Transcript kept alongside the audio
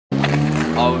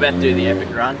Oh, we're about to do the epic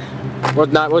run.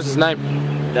 What's his name?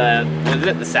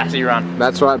 The Sassy run.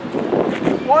 That's right.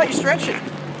 Why aren't you stretching?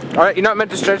 Alright, you're not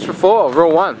meant to stretch before,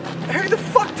 rule 1. Who the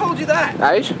fuck told you that?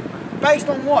 Age? Based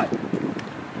on what?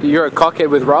 You're a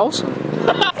cockhead with rolls?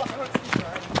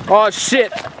 Oh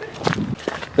shit!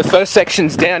 The first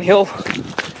section's downhill.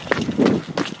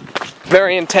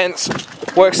 Very intense.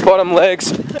 Works bottom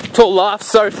legs. Tall laugh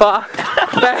so far.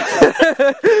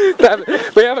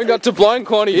 We haven't got to blind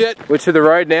corner yet. We're to the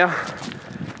road now.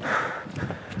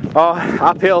 Oh,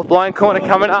 uphill, blind corner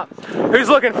coming up. Who's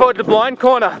looking forward to blind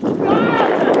corner? How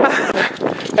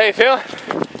you feeling? I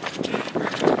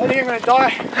think I'm gonna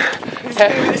die.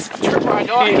 This is the trip where I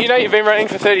die. You know you've been running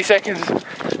for 30 seconds.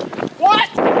 What?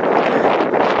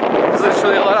 There's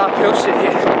literally a lot of uphill shit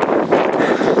here.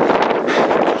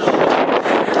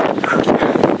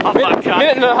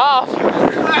 Minute and a half.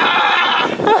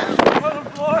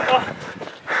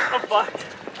 I'm fucked.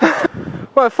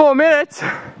 Well, 4 minutes.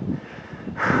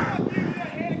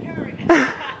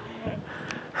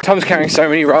 Tom's carrying so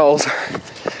many rolls.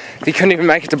 He couldn't even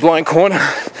make it to blind corner,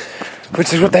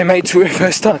 which is what they made to it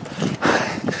first time.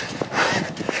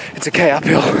 It's okay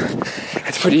uphill.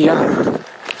 It's pretty young.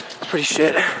 It's pretty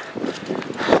shit.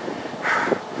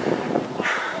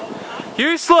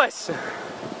 Useless!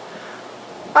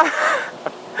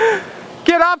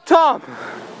 Get up, Tom!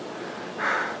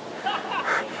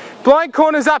 Blind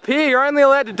corner's up here. You're only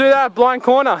allowed to do that at blind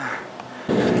corner.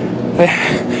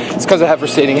 It's because I have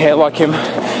receding hair like him.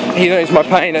 He knows my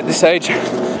pain at this age.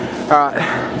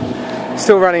 Alright,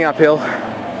 still running uphill.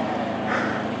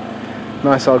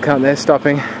 Nice old cunt there,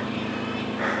 stopping.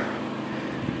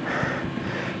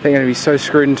 They're going to be so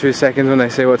screwed in 2 seconds when they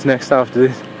see what's next after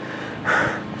this.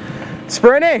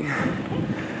 Sprinting!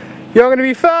 You're going to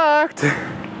be fucked!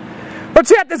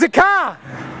 Watch out, there's a car!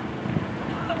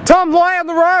 Tom, lie on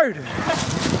the road!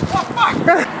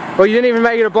 Well, you didn't even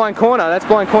make it a blind corner. That's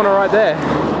blind corner right there.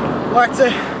 I'd like to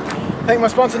thank my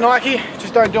sponsor Nike.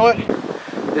 Just don't do it.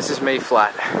 This is me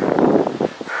flat.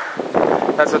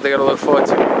 That's what they gotta look forward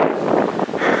to.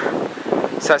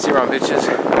 Sassy run, bitches.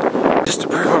 Just to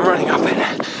prove I'm running up it.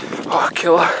 Oh,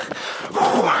 killer.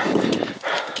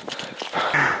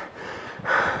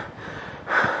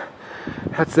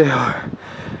 That's the hill.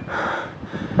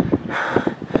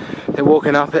 They're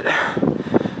walking up it.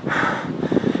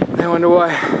 They wonder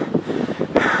why.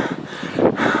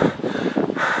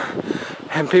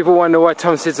 And people wonder why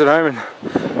Tom sits at home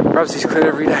and rubs his clit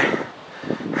every day.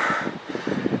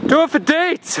 Do it for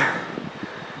dates!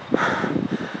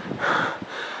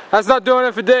 That's not doing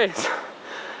it for dates.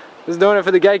 It's doing it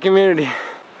for the gay community.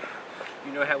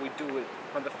 You know how we do it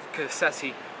on the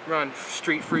Sassy run,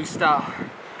 street freestyle.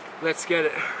 Let's get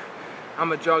it.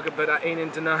 I'm a jogger, but I ain't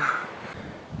into none.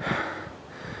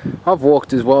 I've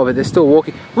walked as well, but they're still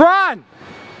walking. Run!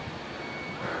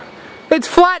 It's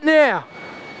flat now!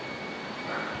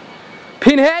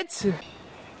 Pinheads?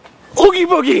 Oogie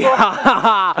boogie!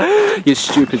 You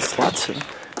stupid sluts.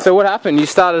 So what happened? You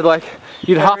started like,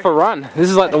 you'd half a run. This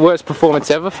is like the worst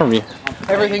performance ever from you.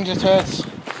 Everything just hurts.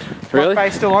 Really? My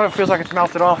face still on, it feels like it's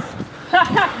melted off.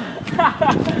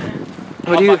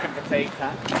 What do you... Fatigued,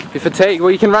 huh? You're fatigued? Well,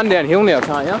 you can run downhill now,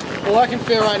 can't you? All I can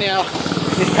feel right now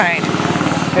is pain.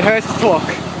 It hurts to talk.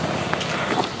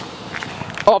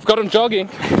 Oh, I've got him jogging.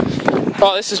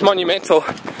 Oh, this is monumental.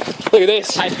 Look at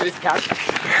this. Pay for this cut.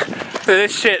 Look at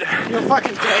this shit. You're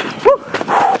fucking dead. Woo.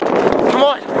 Come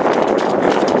on.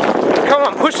 Come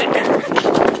on, push it.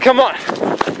 Come on.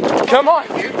 Come on.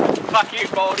 Fuck you,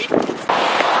 Baldy.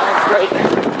 That's great.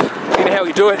 Look at how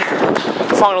we do it.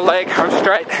 Final leg, I'm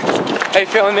straight. How you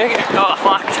feeling, Nick? Oh,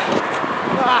 fucked.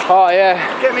 Oh,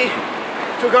 yeah. Get me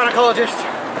to a gynecologist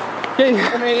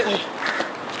Yeah. immediately. Is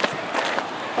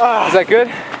that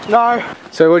good? No.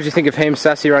 So what did you think of Haim's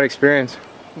Sassy Run experience?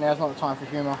 Now's not the time for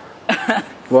humour.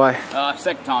 Why?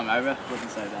 Second time over.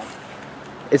 Wasn't so bad.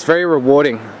 It's very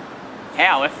rewarding.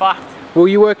 How? We're fucked. Well,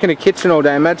 you work in a kitchen all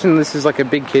day. Imagine this is like a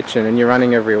big kitchen and you're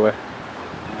running everywhere.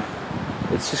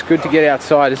 It's just good to get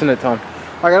outside, isn't it, Tom?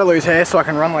 I gotta lose hair so I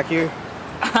can run like you.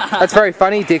 That's very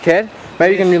funny, dickhead.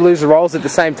 Maybe you can lose the rolls at the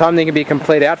same time, then you can be a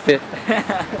complete outfit.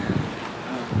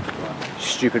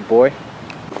 Stupid boy.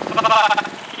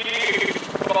 Fuck you,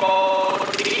 Baldy.